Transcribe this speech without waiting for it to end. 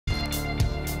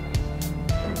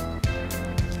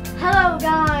Hello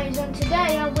guys, and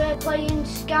today we're playing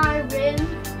Skyrim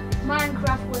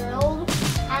Minecraft World,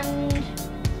 and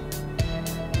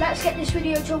let's get this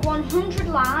video to 100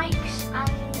 likes,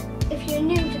 and if you're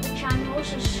new to the channel,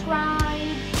 subscribe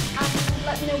and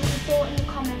let me know what you thought in the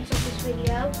comments of this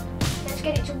video. Let's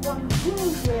get it to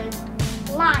 100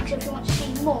 likes if you want to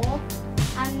see more,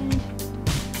 and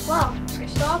well, let's get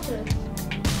started.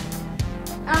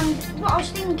 And what I was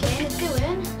thinking of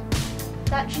doing,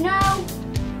 that you know,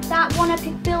 that one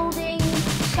epic building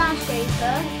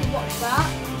skyscraper, if you watch that.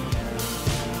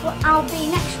 But I'll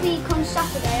be next week on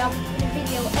Saturday, I'll be doing a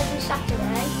video every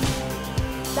Saturday.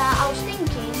 That I was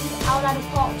thinking I'll add a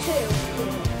part 2 to it.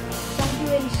 So I'm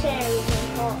doing series of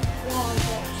part 1,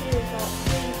 part 2, part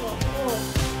 3, part 4.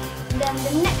 And then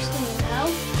the next thing you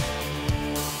know,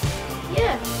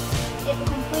 yeah, it will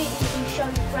complete and you can show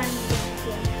your friends and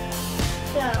everything.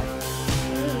 So,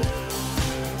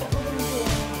 what we're going to do.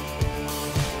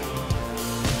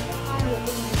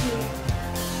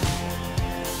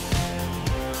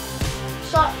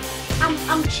 So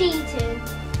I'm cheating,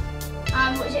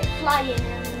 and what is it, flying,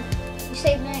 and you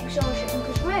save an exhaustion,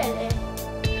 because really,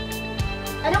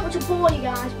 I don't want to bore you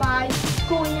guys by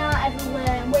going out everywhere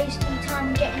and wasting time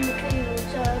and getting the food,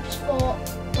 so I just thought,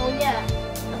 well yeah,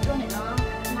 I've done it now,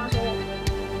 might as well,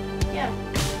 yeah.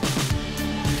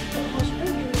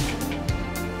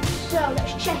 So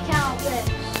let's check out this,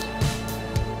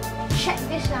 check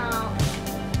this out.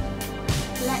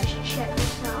 Let's check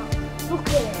this out. Look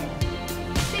at it.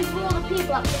 Think of all the people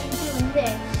that have been doing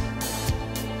this.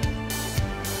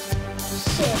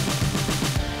 Sick.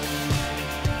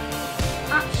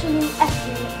 Absolute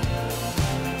epic.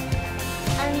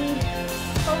 And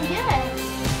oh yeah,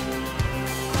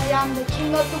 I am the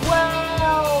king of the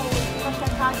world.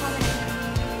 Hashtag Titanic.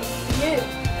 You.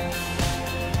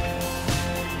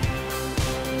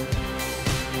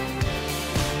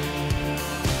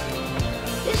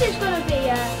 This is going to be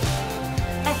an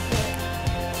epic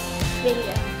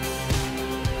video.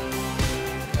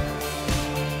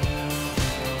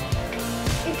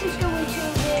 It is going to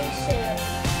be sick.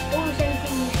 All the same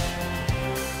things.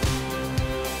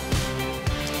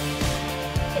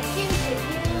 Take you.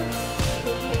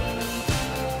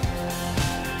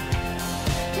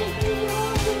 Take me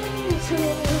on to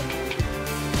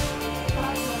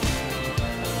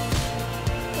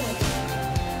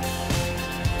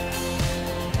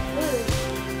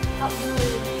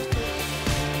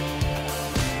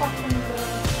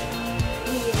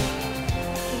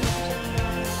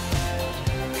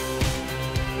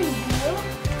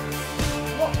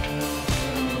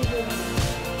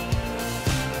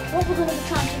what we're going to be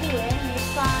trying to do is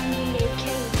finding a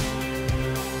cave.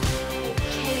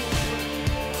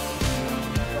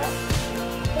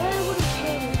 Where would a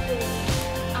cave be?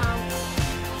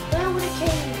 Where would a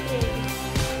cave be?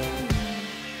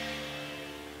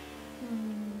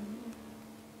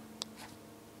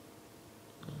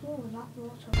 Oh, that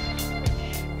water.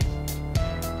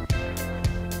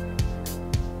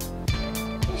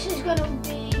 This is going to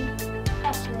be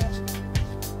epic.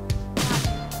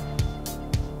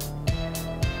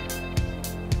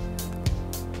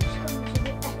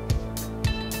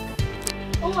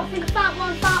 Oh, I think that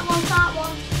one.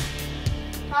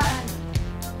 Right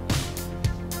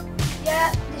then. Yeah,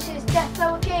 this is Death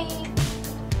Lower Cave.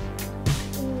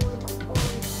 Oh,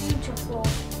 it's beautiful.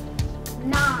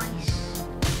 Nice.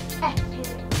 Epic.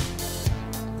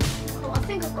 Oh, I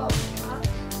think I've got a track.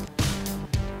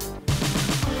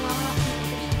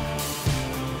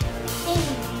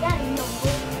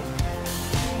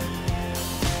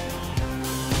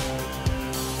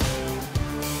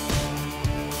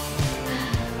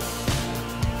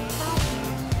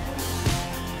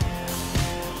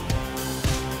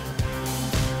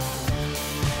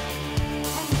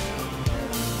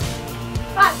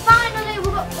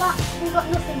 We got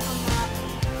nothing from that.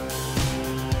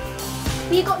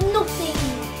 We got nothing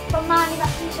from mining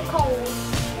that piece of coal.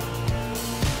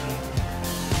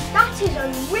 That is a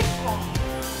rip-off.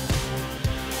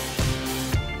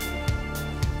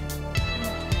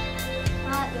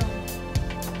 Right then.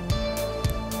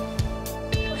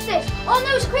 What's this? Oh no,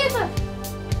 it's a creeper!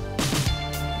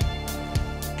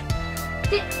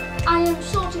 I am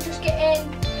sort of just getting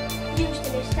used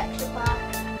to this texture pack.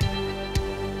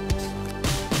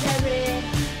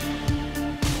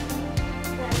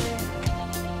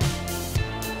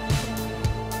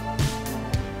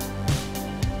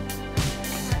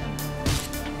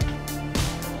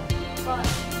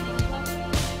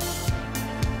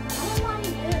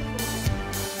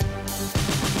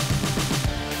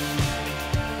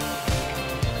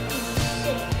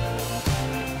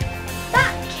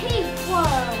 That cave,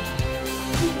 whoa!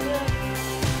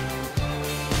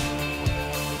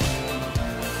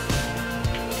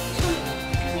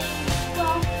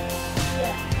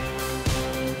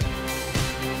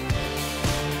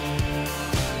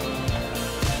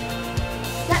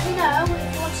 if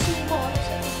you want to see more, let's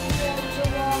get this video to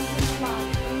 100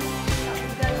 likes. That would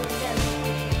be very, very appreciated.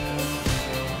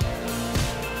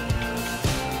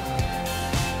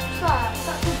 What's that? Is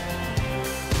that good?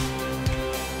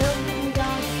 Don't give me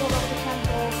down to follow the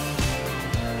temple.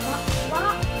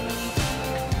 What?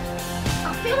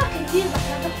 I feel like I did, like I've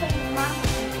never played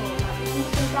Minecraft before. Like there's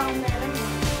nothing down there anyway.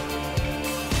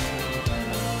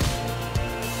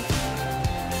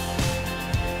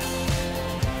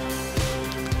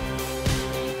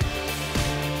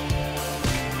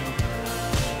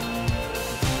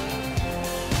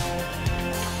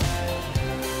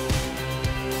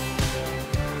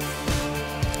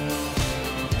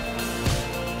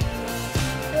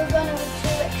 We're going to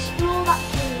explore that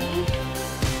cave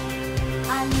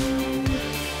and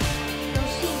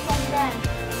you'll see from there.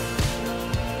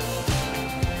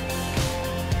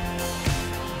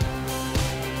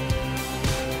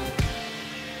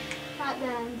 Right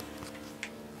then.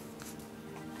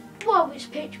 Whoa, it's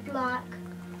pitch black.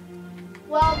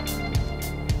 Well,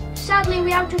 sadly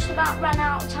we have just about run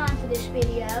out of time for this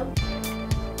video.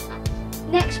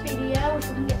 Next video, if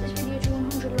we can get this video to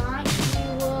 100 likes, we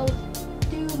will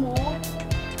do more,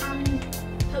 and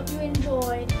hope you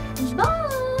enjoyed. Bye!